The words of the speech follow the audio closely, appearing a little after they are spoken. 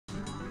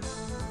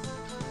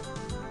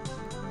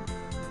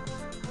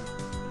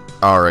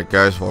Alright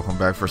guys, welcome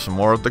back for some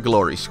more of the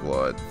Glory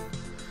Squad.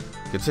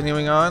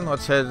 Continuing on,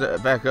 let's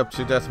head back up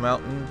to Death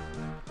Mountain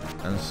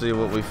and see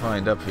what we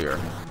find up here.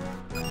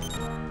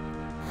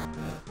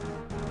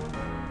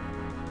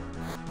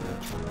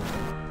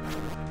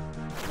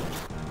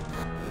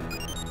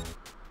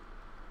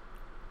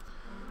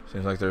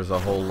 Seems like there's a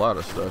whole lot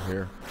of stuff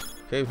here.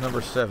 Cave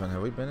number 7,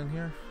 have we been in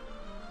here?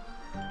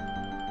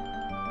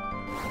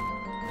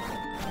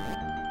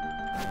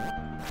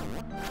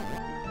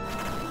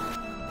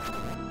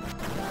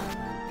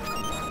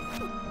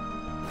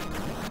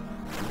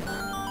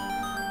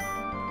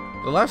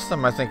 The last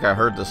time I think I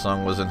heard the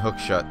song was in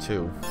Hookshot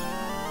 2.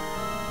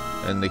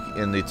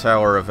 In the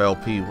Tower of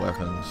LP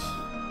Weapons.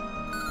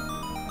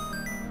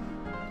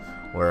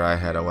 Where I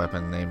had a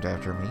weapon named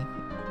after me.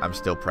 I'm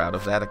still proud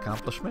of that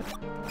accomplishment.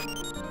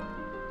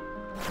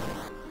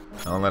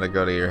 I'll let it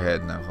go to your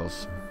head now,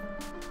 Hulse.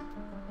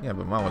 Yeah,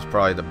 but mine was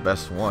probably the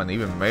best one.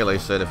 Even Melee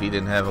said if he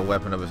didn't have a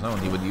weapon of his own,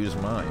 he would use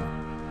mine.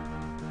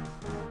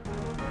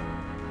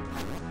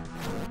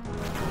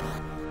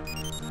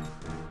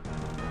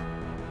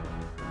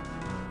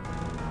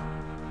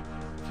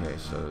 Okay,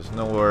 so there's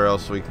nowhere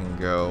else we can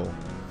go.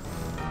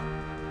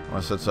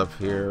 Unless it's up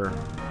here.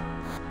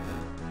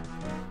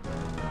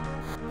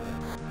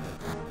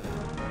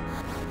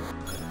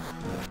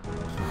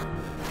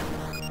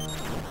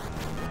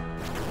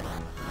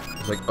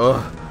 It's like,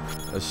 ugh,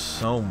 there's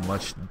so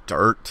much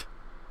dirt.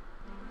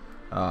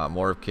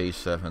 More of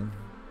K7.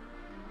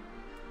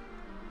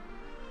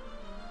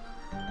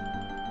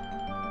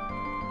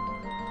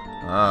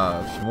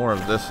 It's more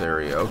of this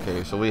area.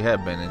 Okay, so we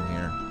have been in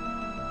here.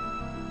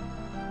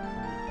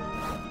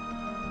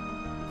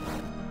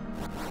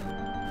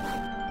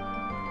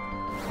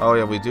 Oh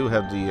yeah, we do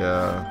have the,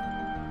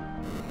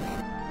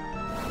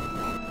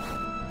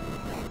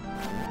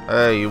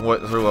 Hey, you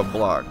went through a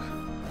block.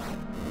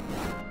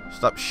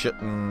 Stop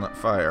shitting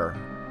fire.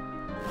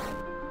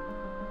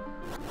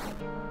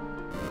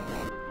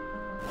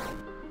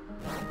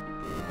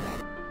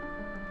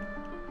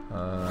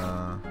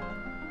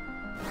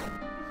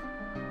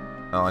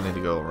 Oh, I need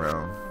to go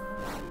around.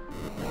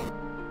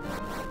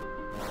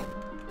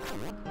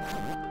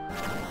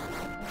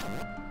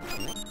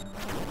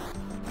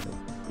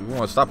 We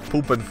want to stop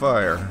pooping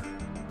fire.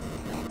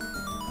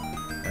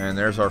 And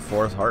there's our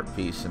 4th heart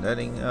piece, and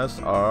netting us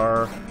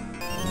our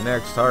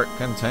next heart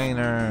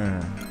container.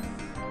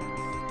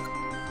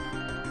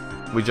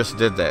 We just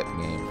did that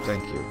game.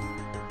 Thank you.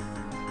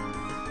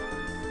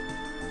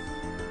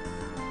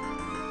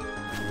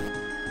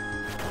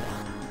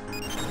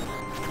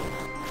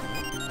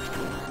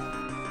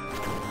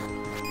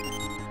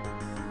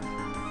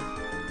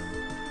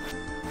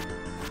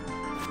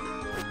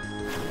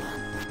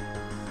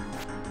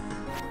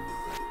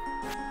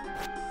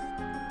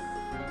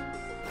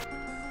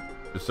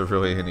 Is there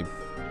really any...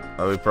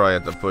 Oh, we probably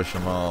have to push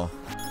them all.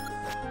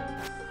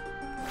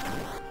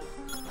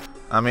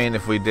 I mean,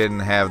 if we didn't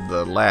have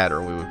the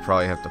ladder, we would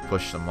probably have to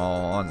push them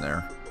all on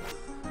there.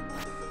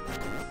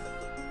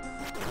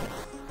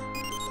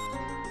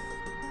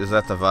 Is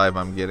that the vibe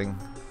I'm getting?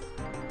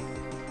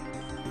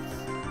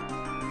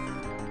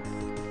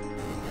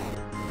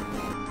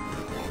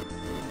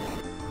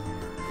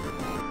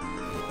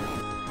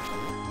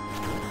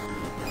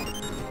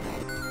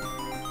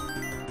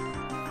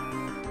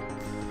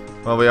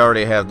 Well, we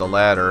already have the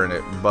ladder and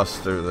it busts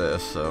through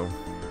this, so...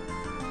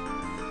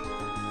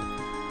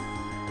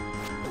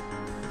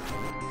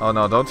 Oh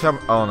no, don't tell me.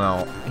 Oh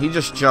no. He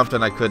just jumped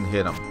and I couldn't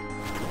hit him.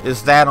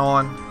 Is that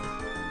on?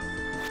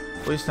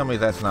 Please tell me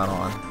that's not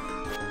on.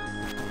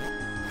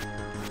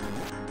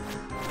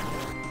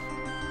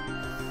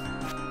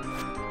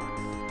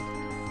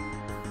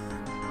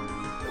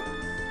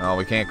 Oh,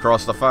 we can't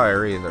cross the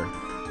fire either.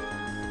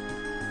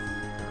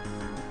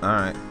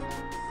 Alright.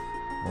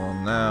 Well,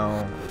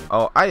 now...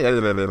 Oh, I'm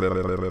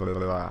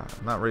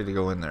not ready to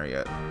go in there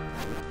yet.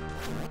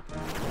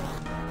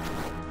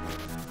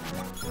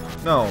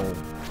 No.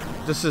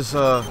 This is,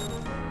 I'm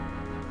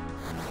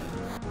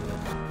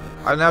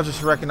now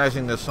just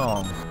recognizing this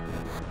song.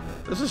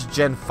 This is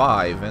Gen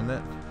 5, isn't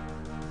it?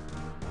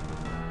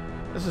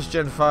 This is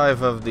Gen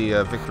 5 of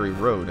the Victory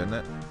Road, isn't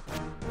it?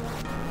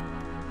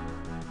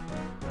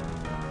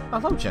 I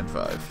love Gen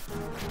 5.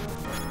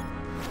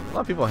 A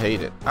lot of people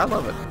hate it. I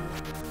love it.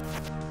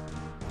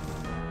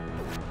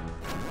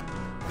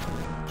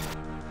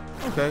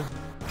 Okay.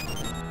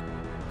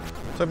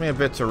 Took me a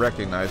bit to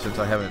recognize since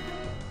I haven't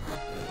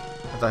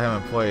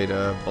played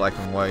Black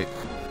and White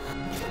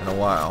in a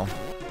while.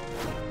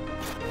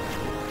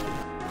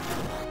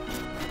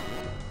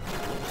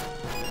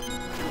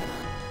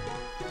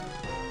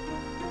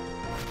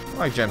 I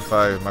like Gen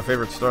 5. My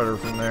favorite starter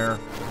from there,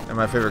 and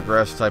my favorite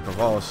grass type of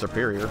all is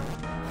Superior.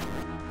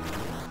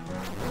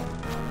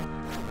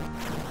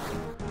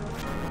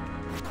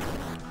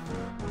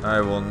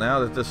 Alright, well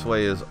now that this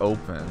way is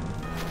open...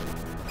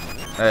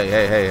 Hey,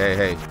 hey, hey, hey,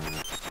 hey.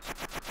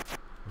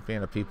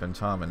 Being a peeping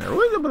Tom in there.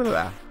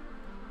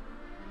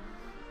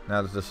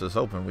 Now that this is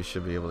open, we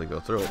should be able to go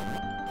through it.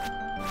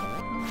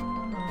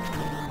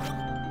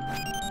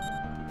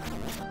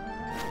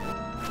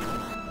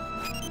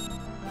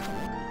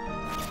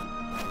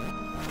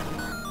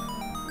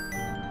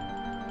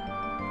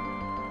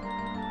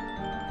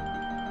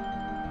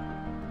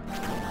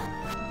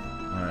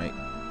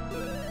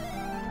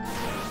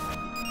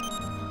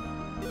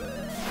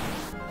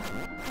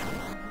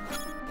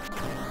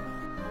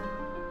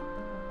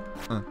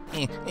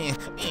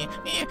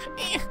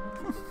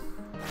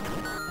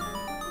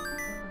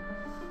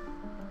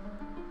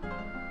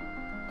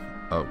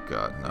 Oh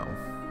god, no.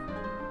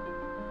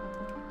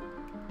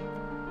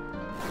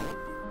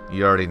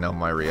 You already know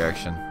my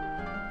reaction.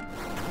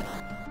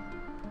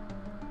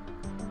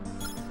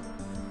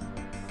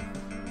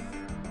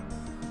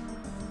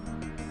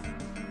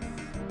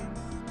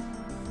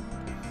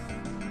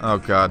 Oh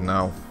god,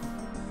 no.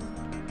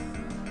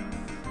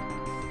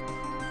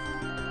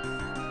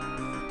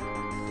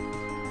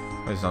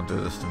 Please don't do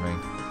this to me.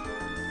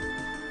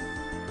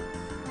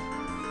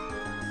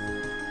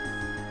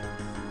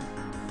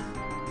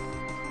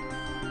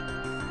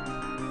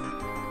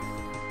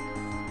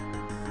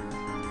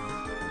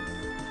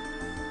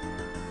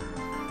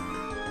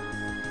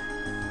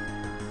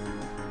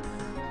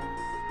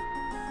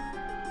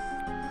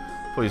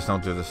 Please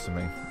don't do this to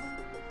me.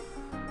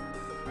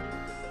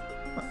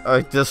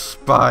 I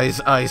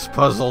despise ice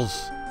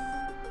puzzles.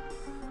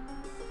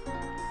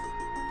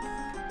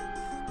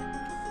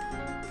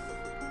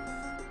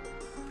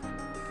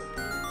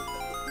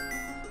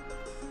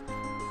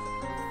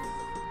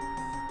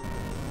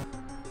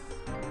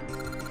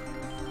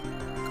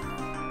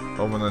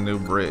 Open a new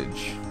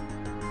bridge.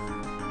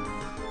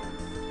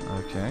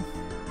 Okay.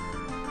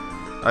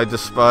 I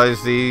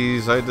despise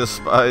these. I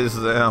despise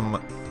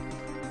them.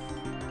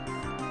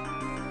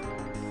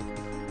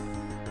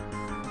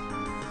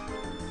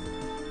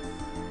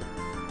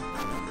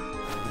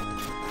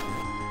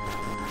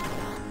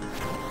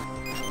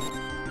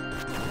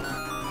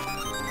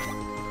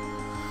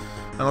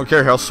 I don't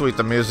care how sweet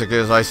the music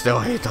is, I still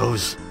hate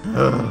those.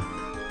 Ugh.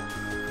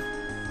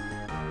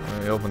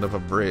 We opened up a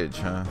bridge,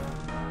 huh?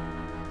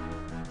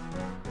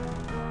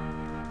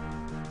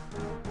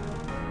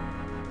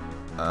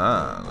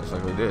 Ah, looks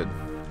like we did.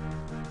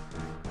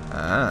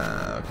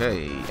 Ah,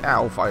 okay.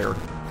 Ow, fire.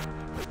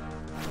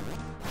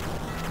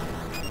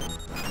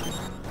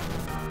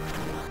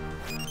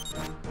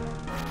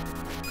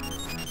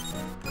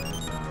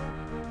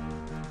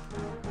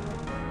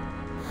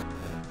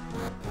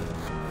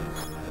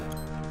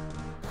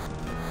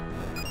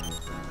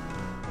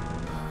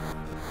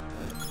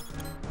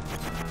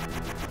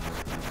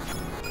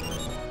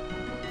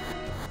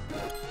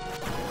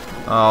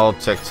 All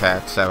Tic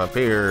Tacs have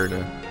appeared.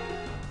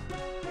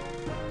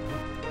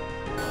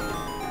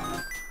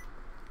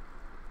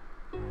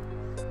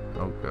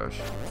 Oh gosh.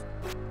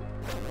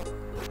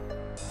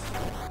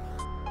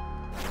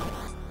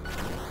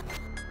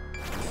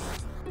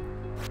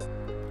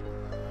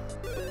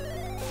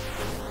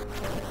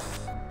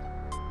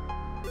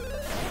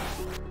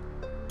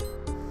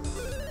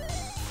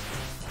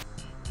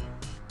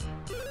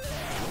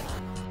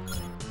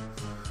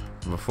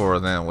 Before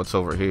then, what's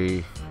over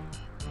here?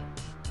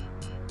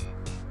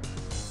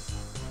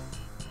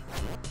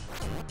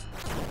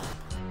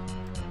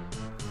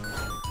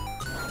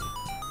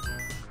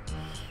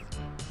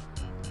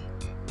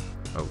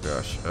 Oh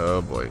gosh,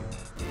 oh boy.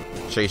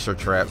 Chaser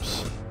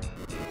traps.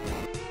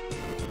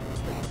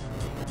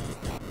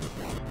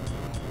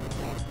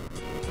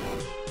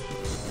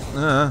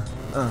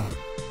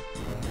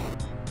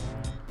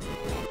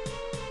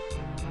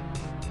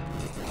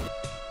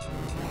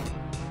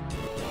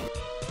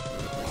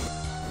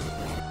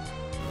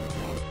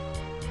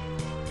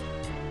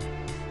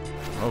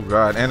 Oh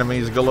god,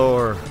 enemies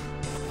galore.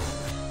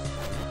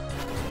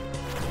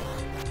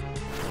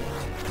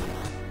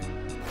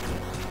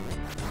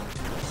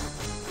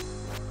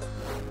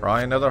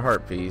 Probably another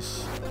heart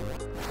piece.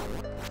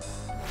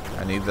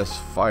 I need this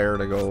fire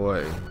to go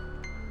away.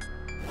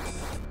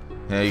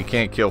 Yeah, you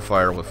can't kill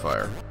fire with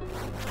fire.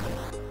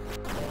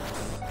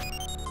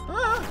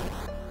 Ah.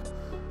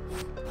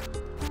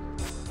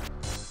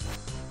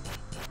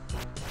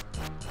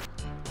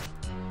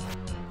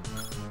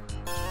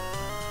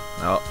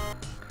 No.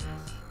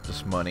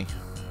 Just money.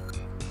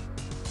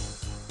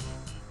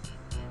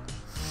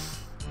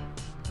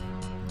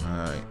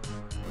 Alright.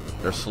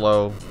 They're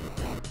slow.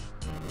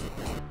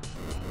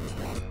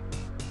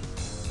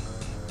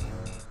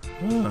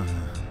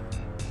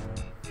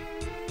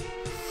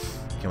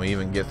 Can we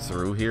even get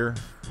through here?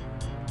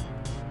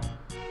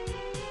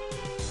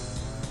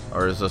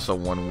 Or is this a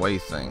one-way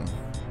thing?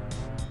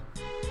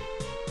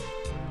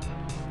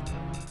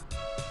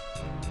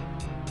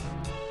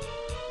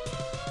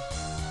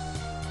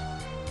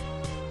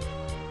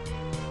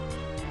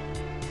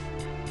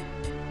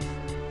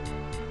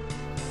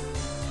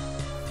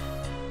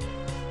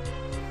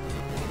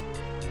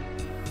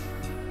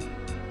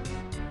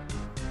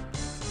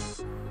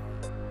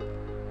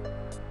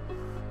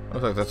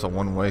 Looks like that's a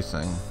one-way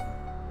thing.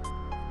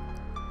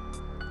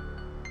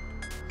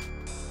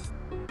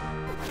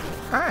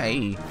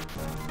 Hi.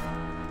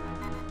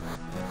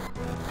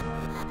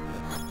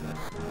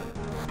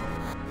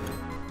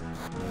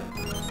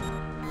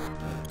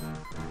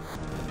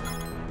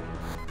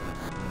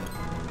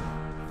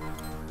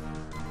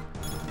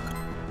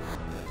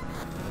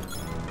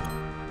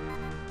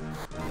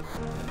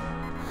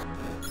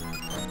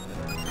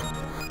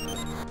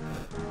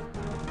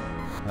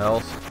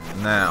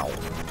 Health now.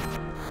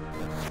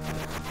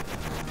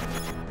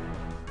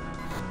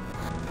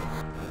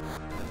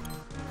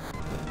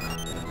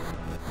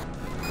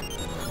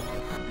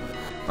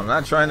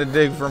 not trying to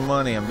dig for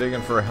money, I'm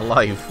digging for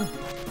life.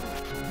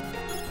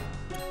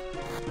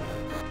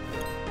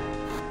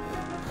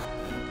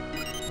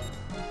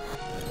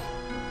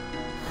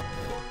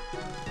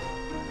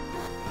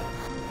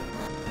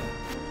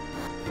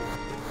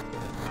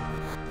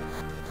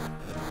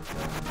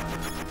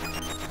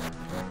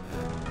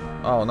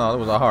 Oh no, that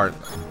was a heart.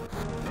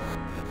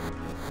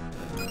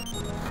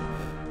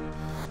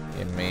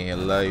 Give me a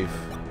life.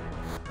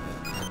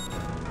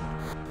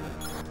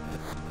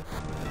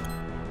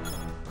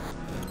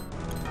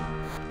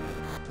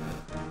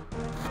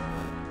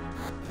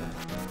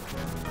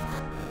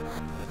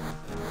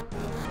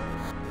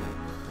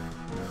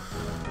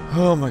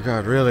 Oh my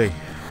god, really?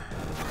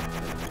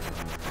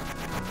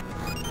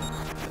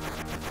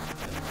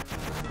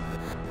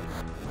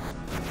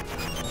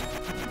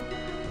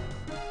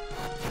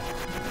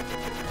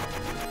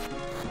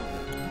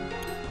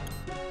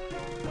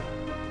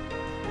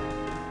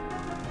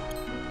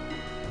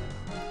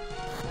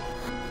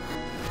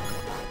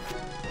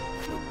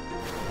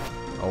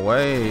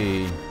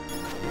 Away.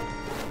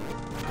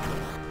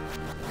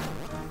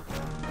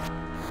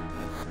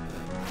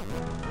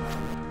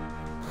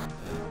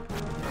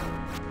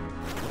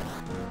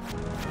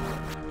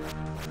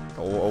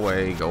 Go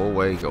away, go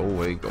away, go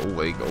away, go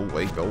away, go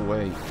away, go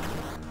away.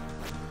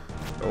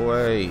 Go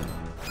away.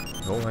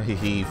 Go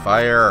away,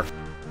 fire.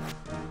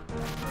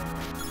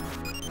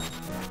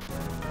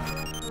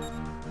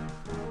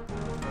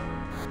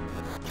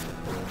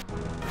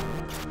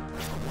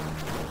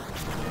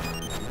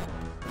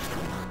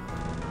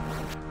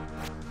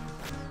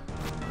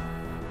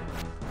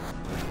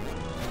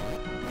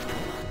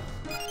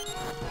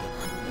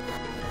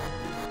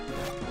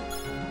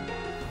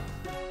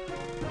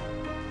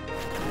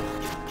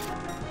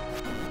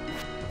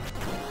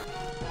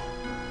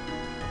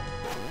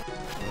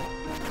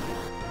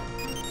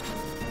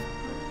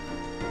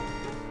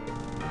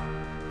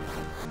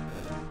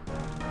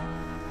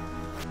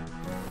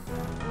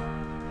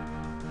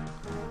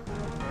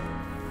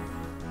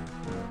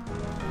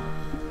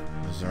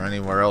 Is there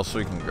anywhere else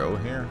we can go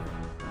here?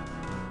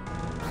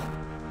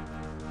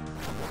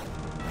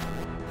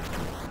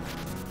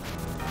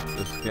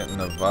 Just getting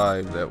the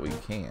vibe that we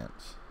can't.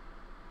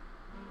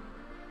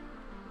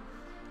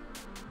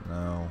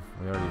 No,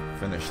 we already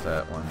finished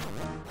that one.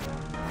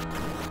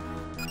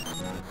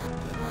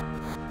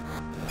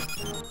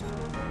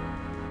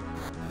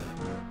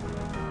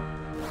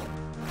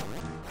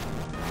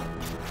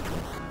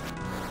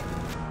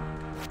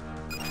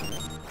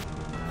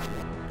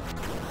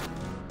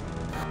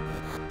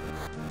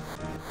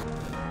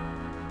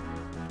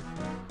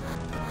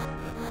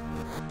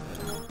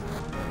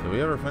 Did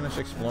we ever finish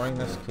exploring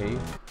this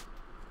cave?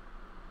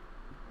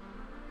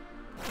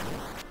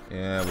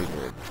 Yeah, we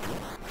did.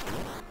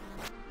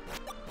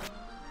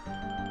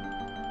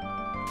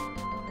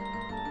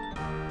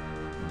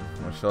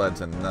 Which still led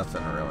to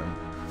nothing, really.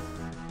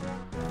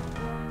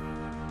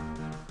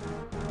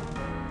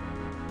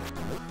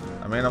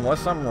 I mean,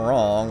 unless I'm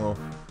wrong,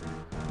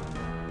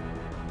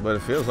 but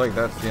it feels like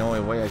that's the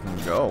only way I can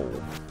go.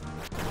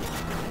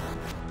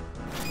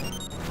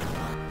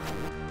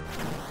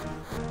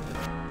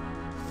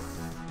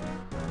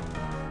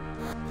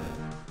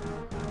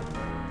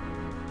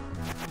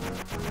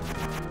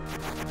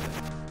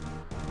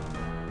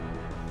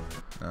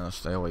 No,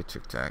 stay away,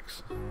 Tic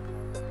Tacs.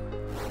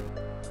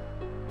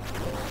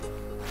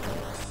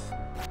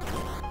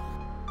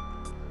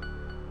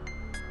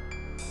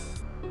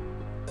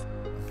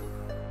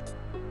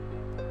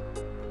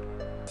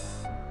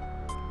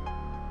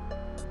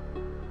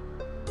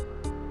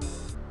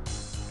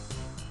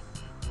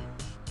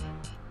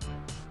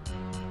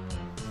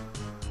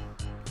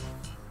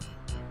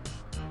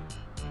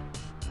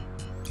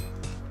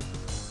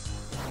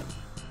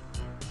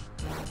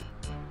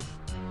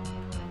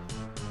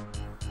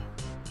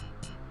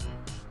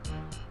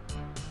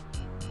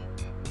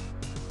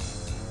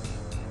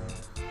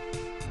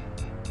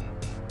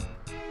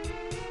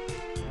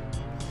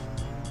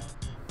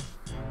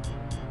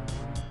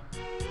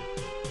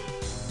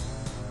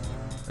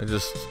 It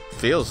just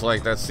feels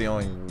like that's the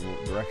only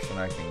direction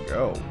I can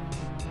go.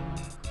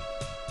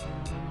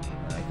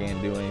 I can't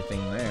do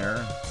anything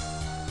there.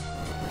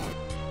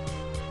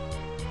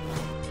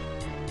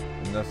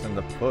 Nothing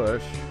to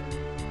push.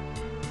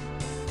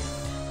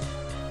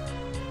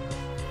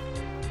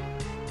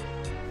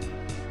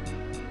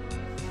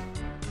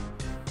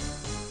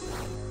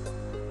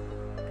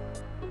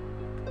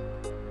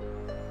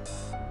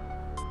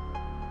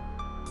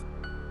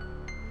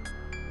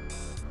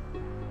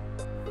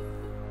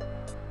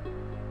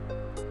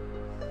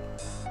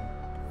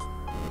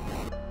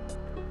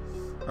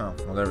 Oh,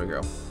 well, there we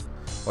go.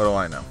 What do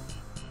I know?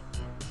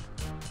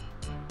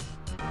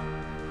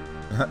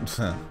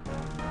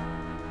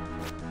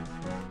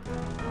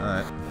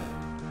 Alright.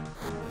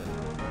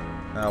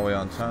 Now we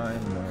on time.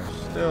 We're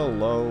still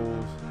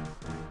low.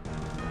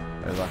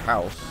 There's a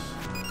house.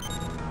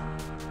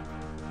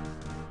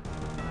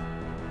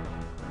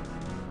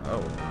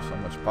 Oh, so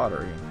much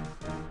pottery.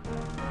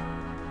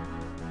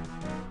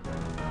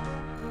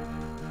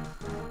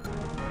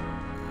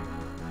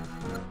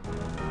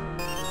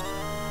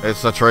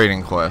 It's a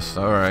trading quest.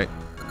 Alright.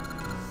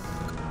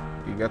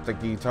 You got the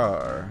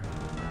guitar.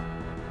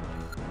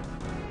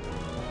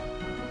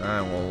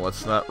 Alright, well,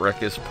 let's not wreck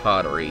his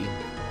pottery.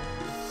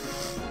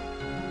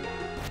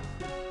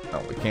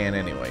 Oh, we can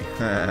anyway.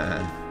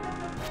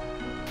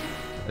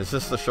 Is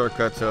this the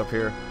shortcut to up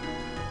here?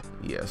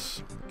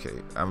 Yes.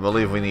 Okay. I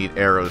believe we need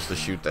arrows to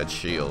shoot that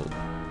shield.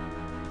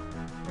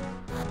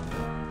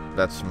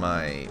 That's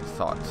my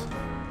thought.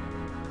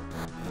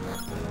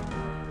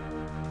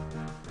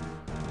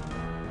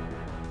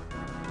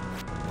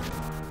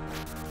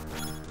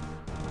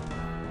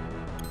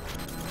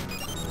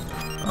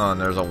 Oh,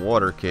 and there's a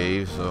water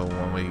cave, so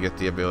when we get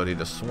the ability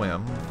to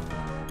swim...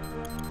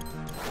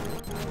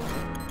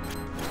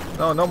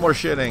 No, no more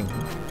shitting!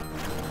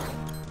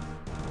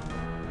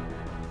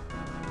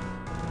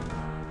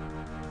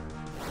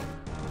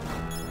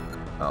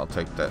 I'll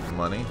take that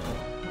money.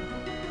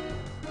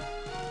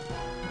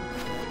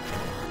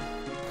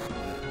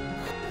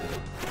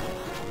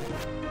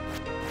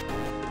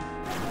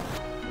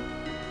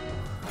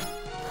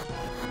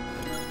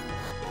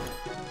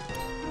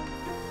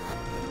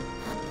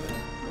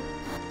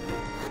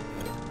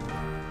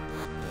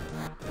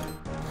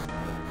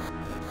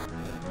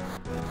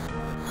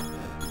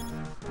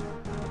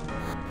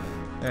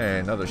 Hey,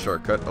 another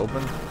shortcut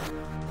open.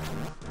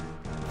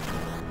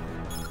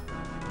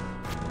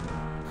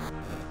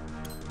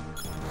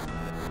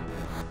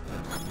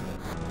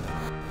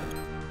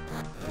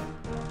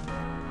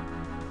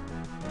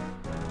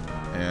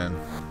 And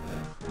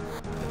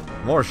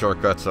more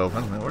shortcuts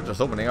open. And we're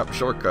just opening up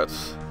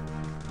shortcuts.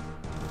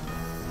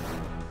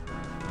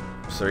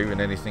 Is there even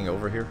anything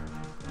over here?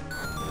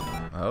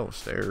 Oh,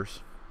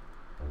 stairs.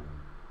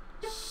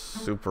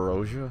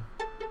 Superosia.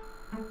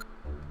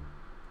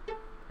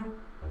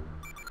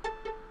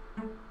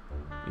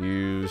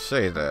 You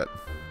say that.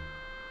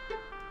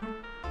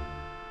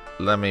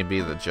 Let me be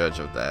the judge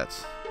of that.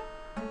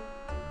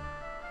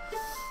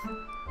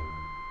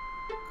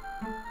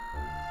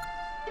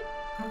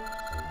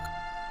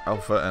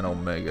 Alpha and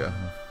Omega.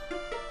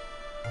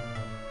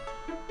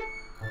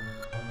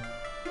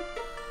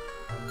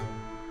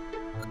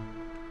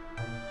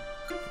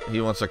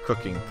 He wants a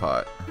cooking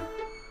pot.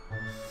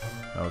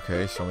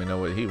 Okay, so we know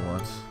what he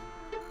wants.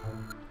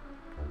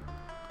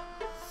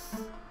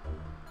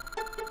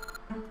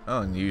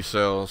 Oh, and you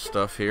sell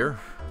stuff here.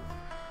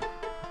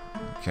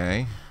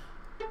 Okay.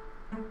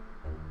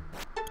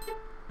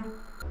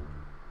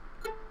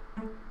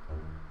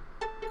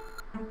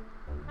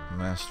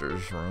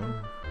 Master's room.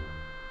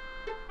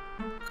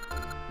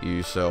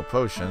 You sell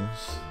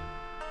potions.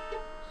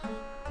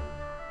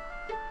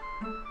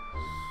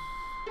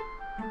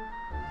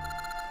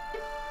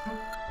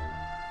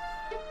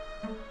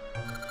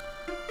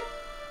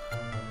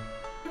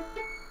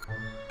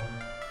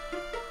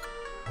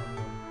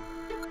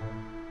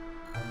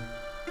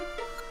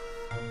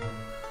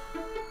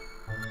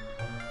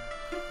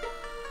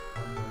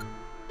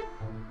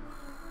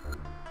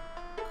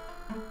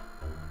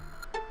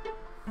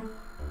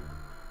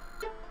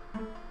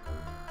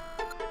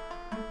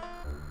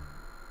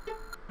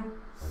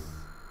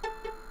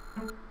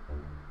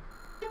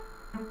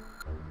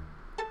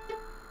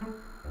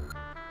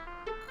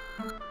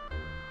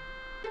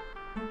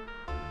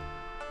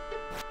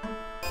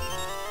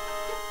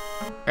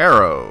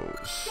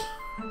 Arrows.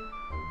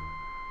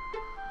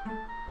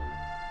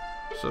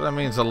 So that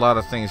means a lot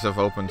of things have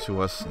opened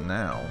to us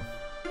now.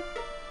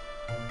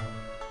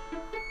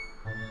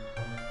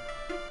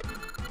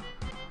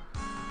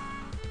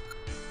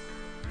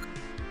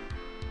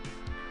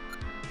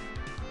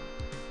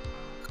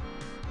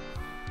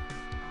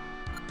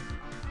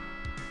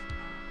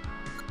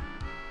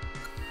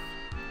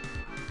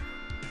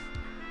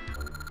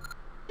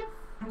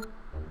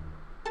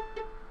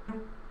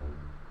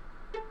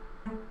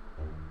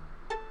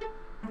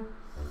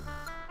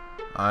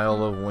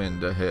 Isle of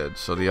Wind ahead.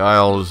 So the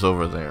Isle is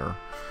over there.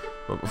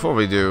 But before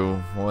we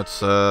do,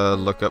 let's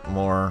look up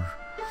more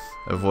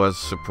of what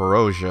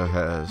Superosia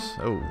has.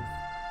 Oh.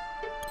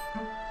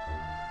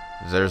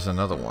 There's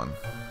another one.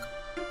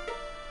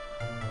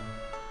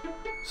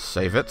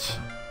 Save it.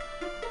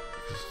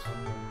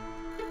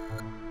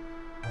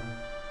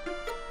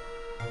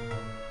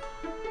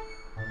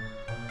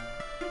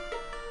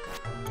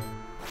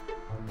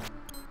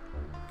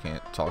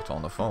 Can't talk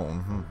on the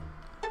phone.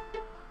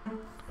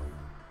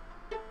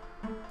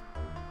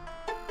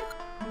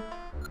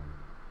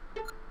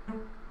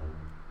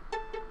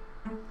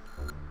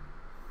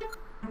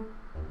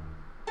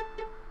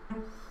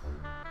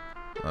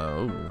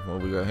 Oh,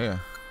 what we got here?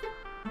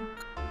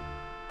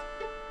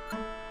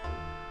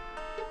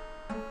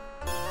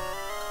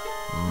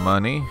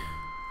 Money.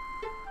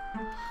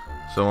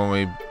 So when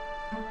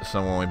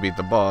we beat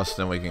the boss,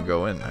 then we can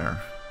go in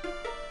there.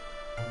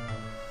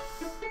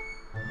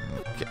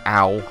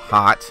 Ow,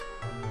 hot.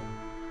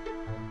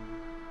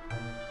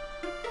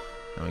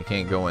 And we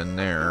can't go in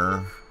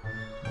there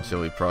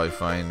until we probably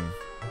find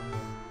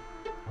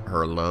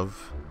her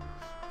love.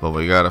 But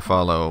we gotta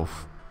follow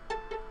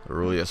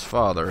Aurelia's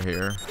father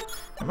here.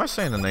 Am I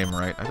saying the name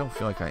right? I don't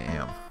feel like I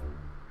am.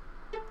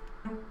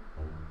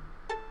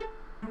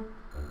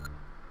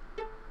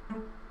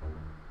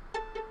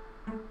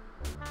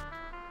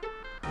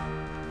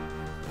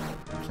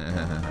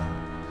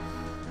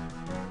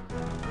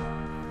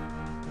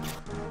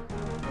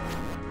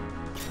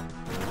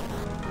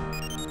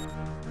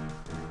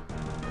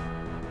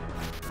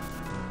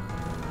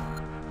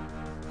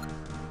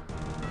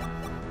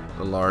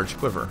 The large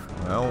quiver.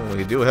 Well,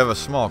 we do have a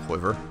small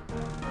quiver.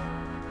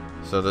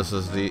 So this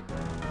is the...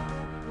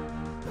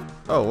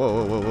 Oh,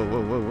 whoa, whoa, whoa,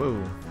 whoa, whoa,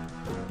 whoa.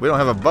 We don't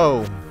have a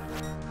bow.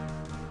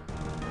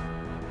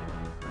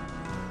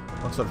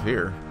 What's up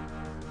here?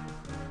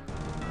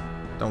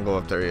 Don't go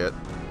up there yet.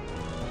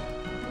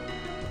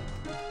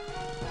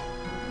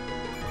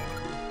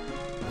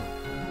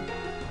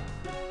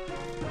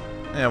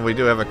 And we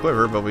do have a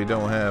quiver, but we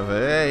don't have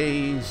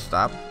a...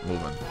 Stop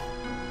moving.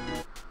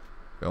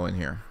 Go in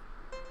here.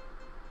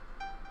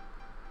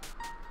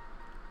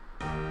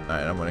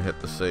 Alright, I'm gonna hit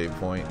the save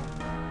point.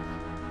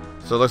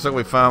 So it looks like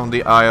we found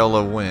the Isle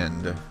of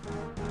Wind.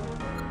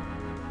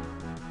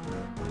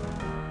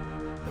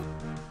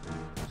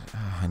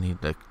 I need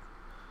the...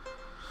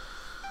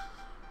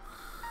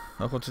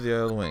 Welcome to the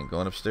Isle of Wind.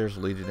 Going upstairs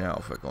will lead you to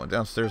Alpha. Going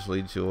downstairs will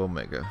lead you to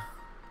Omega.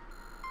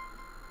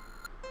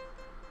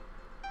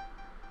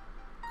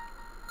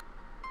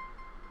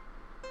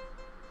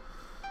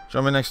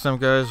 Join me next time,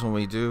 guys, when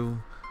we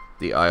do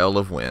the Isle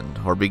of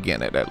Wind, or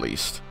begin it at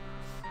least.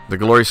 The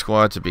Glory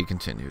Squad to be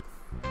continued.